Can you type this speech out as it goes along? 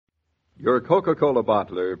Your Coca-Cola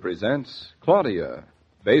bottler presents Claudia,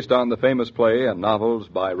 based on the famous play and novels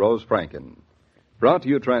by Rose Franken. Brought to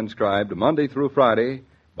you transcribed Monday through Friday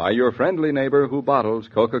by your friendly neighbor who bottles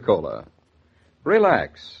Coca-Cola.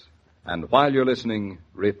 Relax, and while you're listening,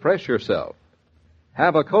 refresh yourself.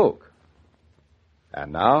 Have a Coke.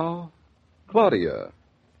 And now, Claudia.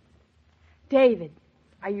 David,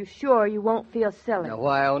 are you sure you won't feel silly? Now,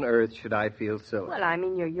 why on earth should I feel silly? Well, I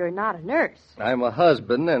mean, you're not a nurse. I'm a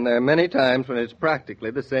husband, and there are many times when it's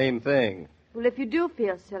practically the same thing. Well, if you do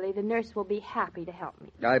feel silly, the nurse will be happy to help me.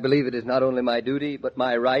 I believe it is not only my duty, but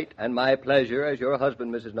my right and my pleasure as your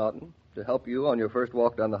husband, Mrs. Norton, to help you on your first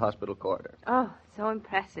walk down the hospital corridor. Oh, so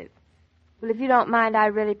impressive. Well, if you don't mind, I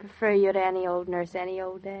really prefer you to any old nurse any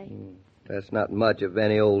old day. That's not much of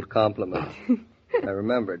any old compliment. Now,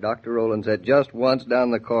 remember, Dr. Rowland said just once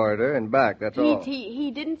down the corridor and back, that's all.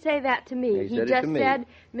 He didn't say that to me. He said just it to me. said,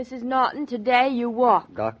 Mrs. Norton, today you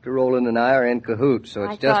walk. Dr. Rowland and I are in cahoots, so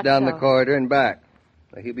I it's just thought down so. the corridor and back.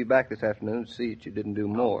 Now, he'll be back this afternoon to see that you didn't do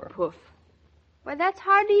more. Oh, poof. Why, that's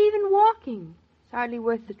hardly even walking. It's hardly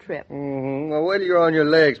worth the trip. Well, wait till you're on your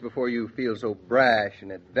legs before you feel so brash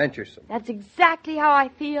and adventuresome. That's exactly how I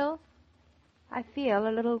feel. I feel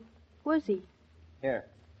a little woozy. Here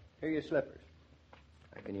are your slippers.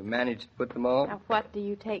 Now, can you manage to put them on? Now, what do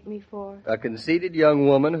you take me for? A conceited young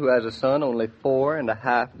woman who has a son only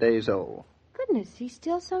 4.5 days old. Goodness, he's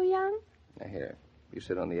still so young? Now, here, you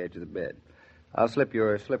sit on the edge of the bed. I'll slip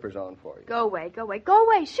your slippers on for you. Go away, go away, go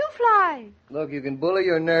away, shoo fly! Look, you can bully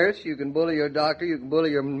your nurse, you can bully your doctor, you can bully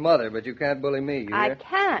your mother, but you can't bully me, you I hear?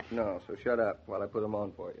 can't. No, so shut up while I put them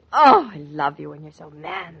on for you. Oh, I love you when you're so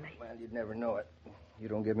manly. Well, you'd never know it. You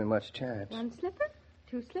don't give me much chance. One slipper?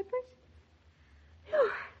 Two slippers? Whew.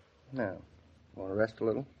 Now, want to rest a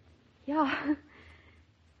little? Yeah.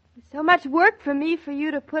 It's so much work for me for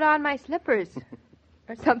you to put on my slippers.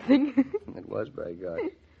 Or something. It was, by God.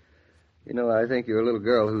 You know, I think you're a little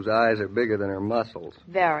girl whose eyes are bigger than her muscles.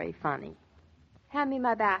 Very funny. Hand me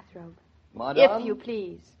my bathrobe. Madame? If you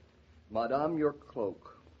please. Madame, your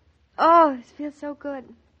cloak. Oh, this feels so good.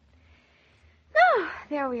 Oh,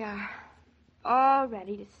 there we are. All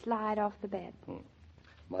ready to slide off the bed.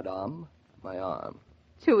 Madame, my arm.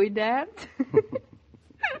 Shall we dance?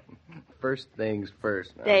 First things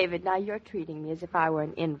first. Now. David, now you're treating me as if I were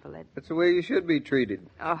an invalid. That's the way you should be treated.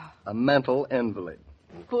 Oh, A mental invalid.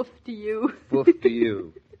 poof to you. Poof to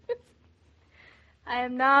you. I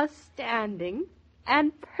am now standing,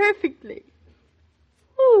 and perfectly.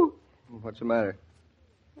 Ooh. What's the matter?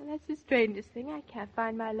 Well, that's the strangest thing. I can't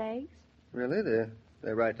find my legs. Really?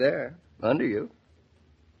 They're right there, under you.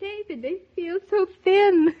 David, they feel so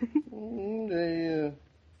thin.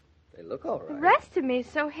 They look all The right. rest of me is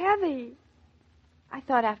so heavy. I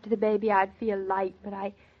thought after the baby I'd feel light, but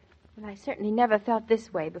I certainly never felt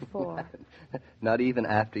this way before. Not even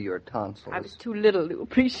after your tonsils. I was too little to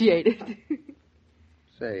appreciate it.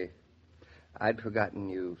 Say, I'd forgotten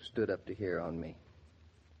you stood up to here on me.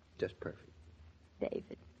 Just perfect.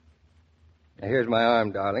 David. Now, here's my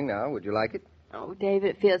arm, darling. Now, would you like it? Oh,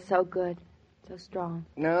 David, it feels so good. So strong.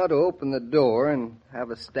 Now to open the door and have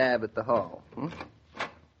a stab at the hall.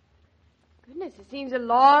 Goodness, it seems a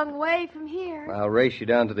long way from here. I'll race you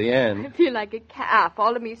down to the I end. feel like a calf.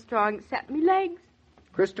 All of me strong except me legs.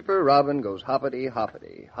 Christopher Robin goes hoppity,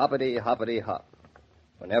 hoppity, hoppity, hoppity, hop.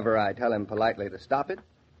 Whenever I tell him politely to stop it,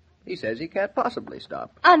 he says he can't possibly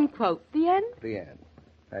stop. Unquote. The end? The end.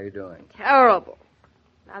 How you doing? Terrible.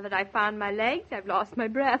 Now that I found my legs, I've lost my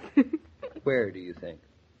breath. Where do you think?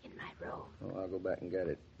 In my room. Oh, I'll go back and get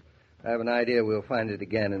it. I have an idea we'll find it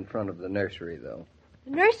again in front of the nursery, though.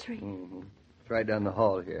 The nursery? Mm-hmm. It's right down the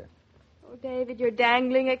hall here. Oh, David, you're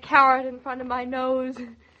dangling a carrot in front of my nose.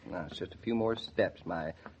 Now, it's just a few more steps,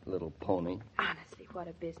 my little pony. Honestly, what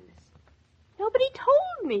a business. Nobody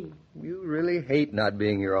told me. You really hate not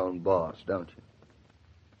being your own boss, don't you?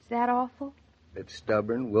 Is that awful? It's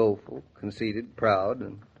stubborn, willful, conceited, proud,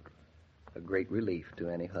 and a great relief to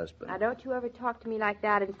any husband. Now, don't you ever talk to me like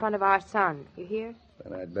that in front of our son. You hear?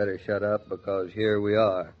 Then I'd better shut up because here we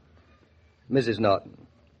are. Mrs. Norton,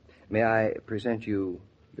 may I present you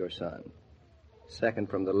your son? Second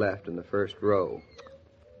from the left in the first row.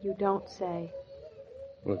 You don't say.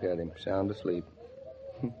 Look at him, sound asleep.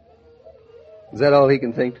 Is that all he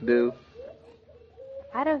can think to do?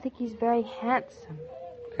 I don't think he's very handsome.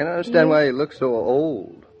 Can't understand why he looks so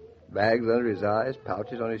old. Bags under his eyes,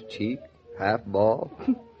 pouches on his cheek, half bald.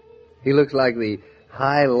 He looks like the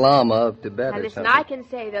High Lama of Tibet Now, or listen, something. I can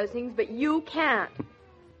say those things, but you can't.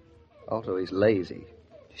 Also, he's lazy,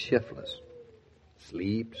 shiftless.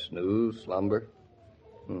 Sleep, snooze, slumber.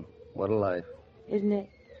 What a life. Isn't it?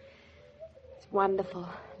 It's wonderful,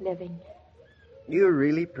 living. You're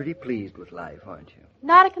really pretty pleased with life, aren't you?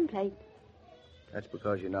 Not a complaint. That's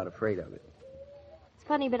because you're not afraid of it. It's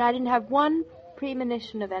funny, but I didn't have one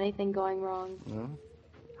premonition of anything going wrong. No?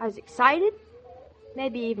 I was excited,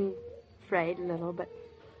 maybe even afraid a little, but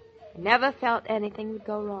I never felt anything would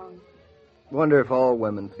go wrong. Wonder if all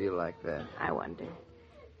women feel like that. I wonder.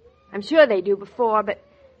 I'm sure they do before, but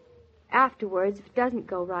afterwards, if it doesn't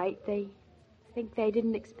go right, they think they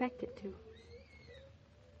didn't expect it to.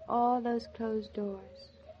 All those closed doors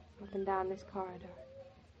up and down this corridor.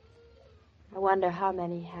 I wonder how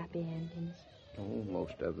many happy endings. Oh,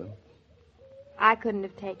 most of them. I couldn't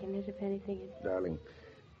have taken it if anything had... Darling,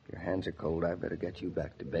 if your hands are cold, I better get you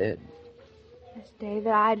back to bed. Yes, David,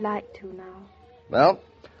 I'd like to now. Well,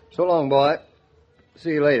 so long, boy.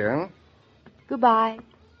 See you later, huh? Goodbye.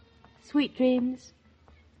 Sweet dreams.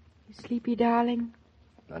 You sleepy darling.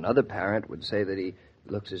 Another parent would say that he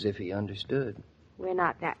looks as if he understood. We're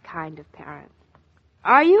not that kind of parent.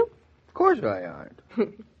 Are you? Of course I aren't.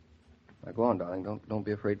 Now, go on, darling. Don't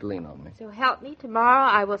be afraid to lean on me. So help me, tomorrow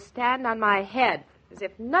I will stand on my head as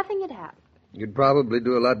if nothing had happened. You'd probably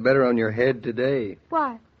do a lot better on your head today.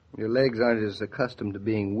 Why? Your legs aren't as accustomed to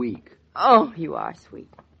being weak. Oh, you are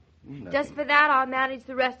sweet. Nothing. Just for that, I'll manage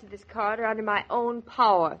the rest of this corridor under my own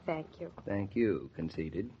power, thank you. Thank you,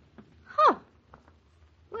 conceded. Huh.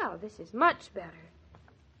 Well, this is much better.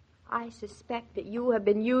 I suspect that you have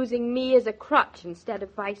been using me as a crutch instead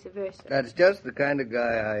of vice versa. That's just the kind of guy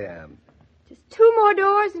I am. Just 2 more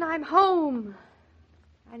doors and I'm home.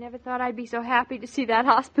 I never thought I'd be so happy to see that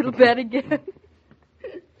hospital bed again.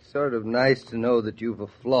 Sort of nice to know that you've a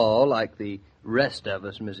flaw like the rest of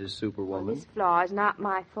us, Mrs. Well, Superwoman. this flaw is not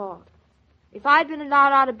my fault. If I'd been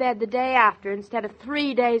allowed out of bed the day after instead of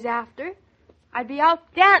 3 days after, I'd be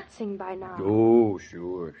out dancing by now. Oh,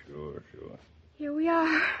 sure. Here we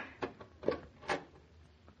are.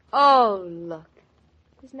 Oh, look.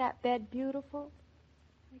 Isn't that bed beautiful?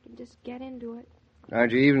 I can just get into it.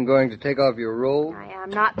 Aren't you even going to take off your robe? I am.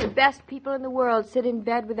 Not the best people in the world sit in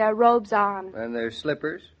bed with their robes on. And their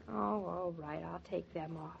slippers? Oh, all right. I'll take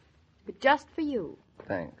them off. But just for you.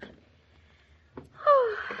 Thanks.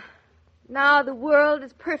 Now the world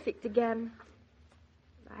is perfect again.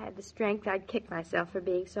 If I had the strength, I'd kick myself for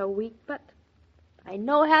being so weak, but I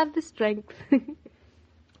know I have the strength.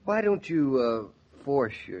 Why don't you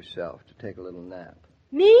force yourself to take a little nap?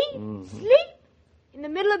 Me? Mm-hmm. Sleep? In the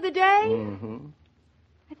middle of the day? Mm-hmm.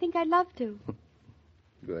 I think I'd love to.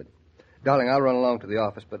 Good. Darling, I'll run along to the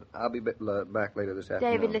office, but I'll be back later this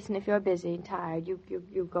afternoon. David, listen, if you're busy and tired,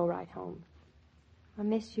 you go right home. I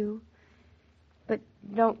miss you. But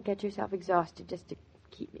don't get yourself exhausted just to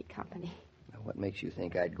keep me company. Now, what makes you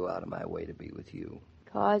think I'd go out of my way to be with you?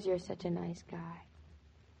 'Cause you're such a nice guy.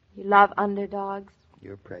 You love underdogs.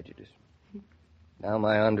 You're prejudiced. Now,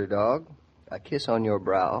 my underdog, a kiss on your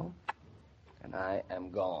brow, and I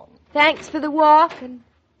am gone. Thanks for the walk and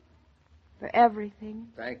for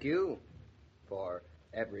everything. Thank you for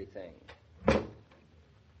everything.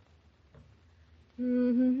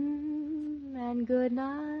 And good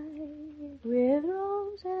night with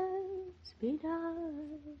roses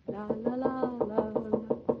behind. La la la la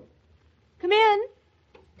la. Come in.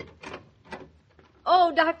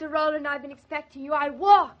 Oh, Dr. Rowland, I've been expecting you. I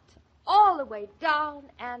walked all the way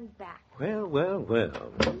down and back. Well.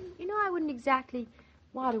 You know, I wouldn't exactly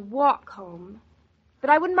want to walk home, but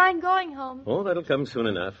I wouldn't mind going home. Oh, that'll come soon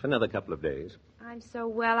enough. Another couple of days. I'm so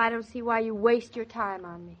well, I don't see why you waste your time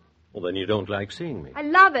on me. Well, then you don't like seeing me. I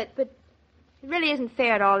love it, but it really isn't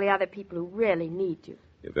fair to all the other people who really need you.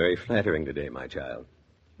 You're very flattering today, my child.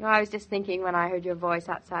 You know, I was just thinking when I heard your voice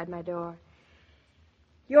outside my door.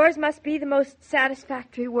 Yours must be the most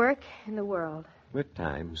satisfactory work in the world. At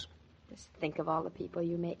times. Just think of all the people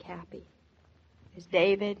you make happy. There's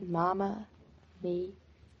David, Mama, me,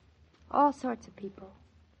 all sorts of people.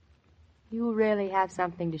 You really have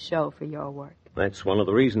something to show for your work. That's one of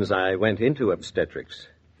the reasons I went into obstetrics.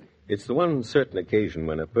 It's the one certain occasion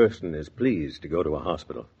when a person is pleased to go to a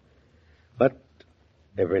hospital. But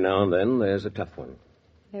every now and then there's a tough one.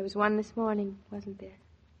 There was one this morning, wasn't there?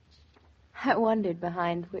 I wondered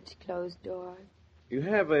behind which closed door. You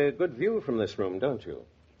have a good view from this room, don't you?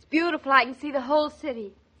 It's beautiful. I can see the whole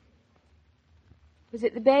city. Was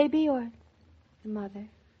it the baby or the mother?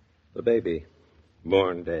 The baby,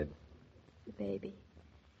 born dead. The baby.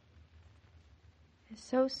 They're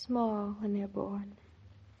so small when they're born.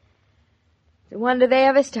 It's a wonder they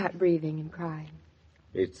ever start breathing and crying.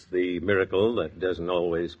 It's the miracle that doesn't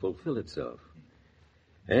always fulfill itself.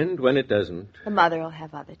 And when it doesn't... The mother will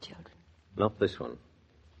have other children. Not this one.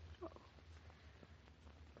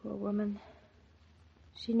 Poor woman.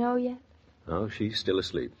 Does she know yet? Oh, she's still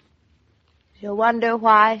asleep. She'll wonder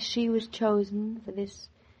why she was chosen for this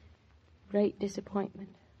great disappointment,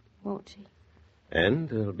 won't she? And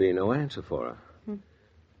there'll be no answer for her.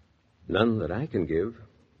 None that I can give.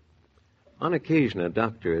 On occasion, a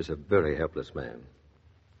doctor is a very helpless man.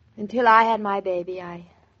 Until I had my baby, I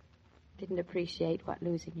didn't appreciate what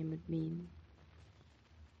losing him would mean.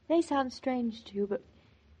 It may sound strange to you, but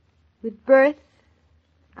with birth,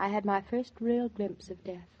 I had my first real glimpse of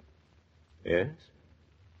death. Yes?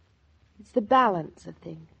 It's the balance of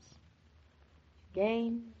things. You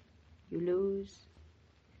gain, you lose,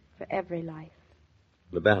 for every life.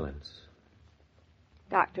 The balance.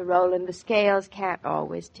 Dr. Rowland, the scales can't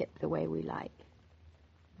always tip the way we like,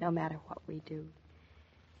 no matter what we do.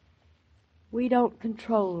 We don't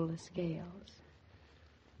control the scales.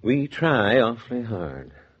 We try awfully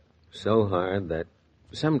hard. So hard that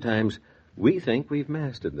sometimes we think we've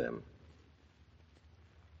mastered them.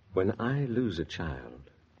 When I lose a child,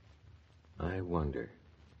 I wonder.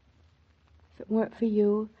 If it weren't for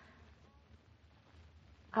you,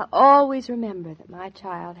 I'll always remember that my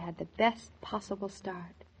child had the best possible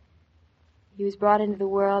start. He was brought into the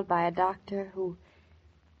world by a doctor who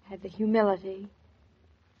had the humility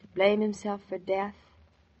to blame himself for death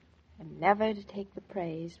and never to take the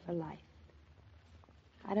praise for life.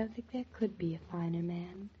 I don't think there could be a finer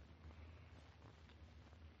man.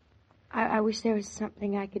 I wish there was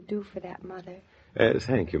something I could do for that mother.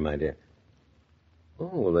 Thank you, my dear.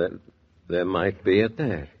 Oh, there might be at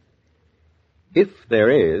that. If there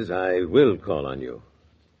is, I will call on you.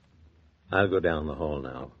 I'll go down the hall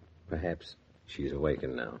now. Perhaps she's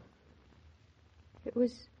awakened now. It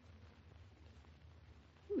was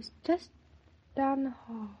just down the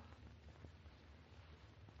hall.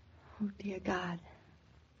 Oh, dear God,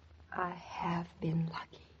 I have been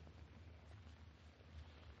lucky.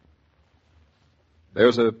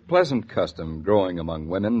 There's a pleasant custom growing among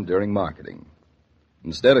women during marketing.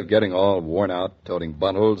 Instead of getting all worn out toting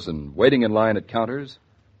bundles and waiting in line at counters,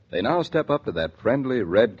 they now step up to that friendly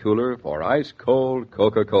red cooler for ice-cold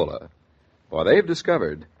Coca-Cola. For they've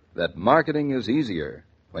discovered that marketing is easier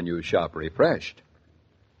when you shop refreshed.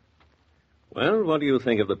 Well, what do you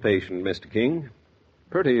think of the patient, Mr. King?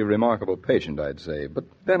 Pretty remarkable patient, I'd say. But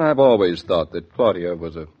then I've always thought that Claudia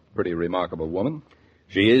was a pretty remarkable woman.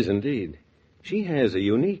 She is indeed. She has a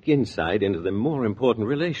unique insight into the more important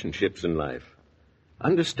relationships in life.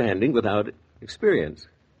 Understanding without experience.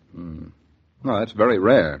 No, that's very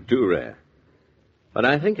rare. Too rare. But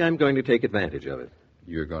I think I'm going to take advantage of it.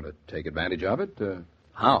 You're going to take advantage of it?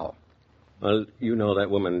 How? Well, you know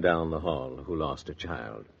that woman down the hall who lost a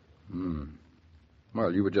child.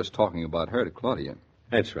 Well, you were just talking about her to Claudia.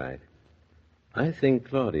 That's right. I think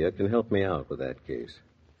Claudia can help me out with that case.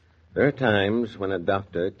 There are times when a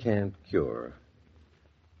doctor can't cure.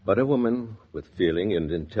 But a woman with feeling and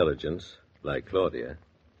intelligence, like Claudia,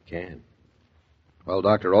 can. Well,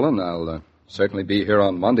 Dr. Rowland, I'll certainly be here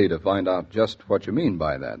on Monday to find out just what you mean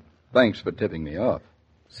by that. Thanks for tipping me off.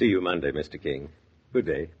 See you Monday, Mr. King. Good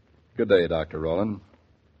day. Good day, Dr. Rowland.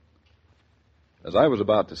 As I was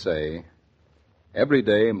about to say, every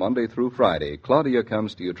day, Monday through Friday, Claudia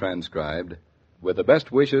comes to you transcribed with the best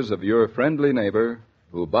wishes of your friendly neighbor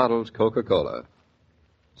who bottles Coca-Cola.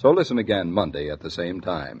 So listen again Monday at the same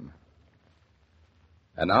time.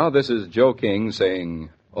 And now this is Joe King saying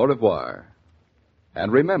au revoir.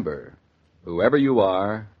 And remember, whoever you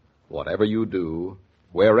are, whatever you do,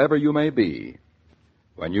 wherever you may be,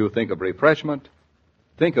 when you think of refreshment,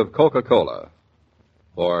 think of Coca-Cola.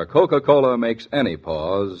 For Coca-Cola makes any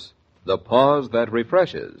pause the pause that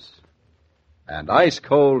refreshes. And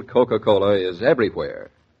ice-cold Coca-Cola is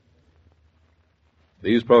everywhere.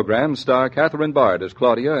 These programs star Catherine Bard as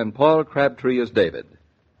Claudia and Paul Crabtree as David.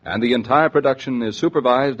 And the entire production is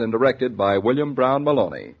supervised and directed by William Brown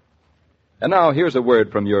Maloney. And now here's a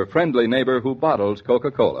word from your friendly neighbor who bottles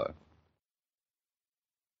Coca-Cola.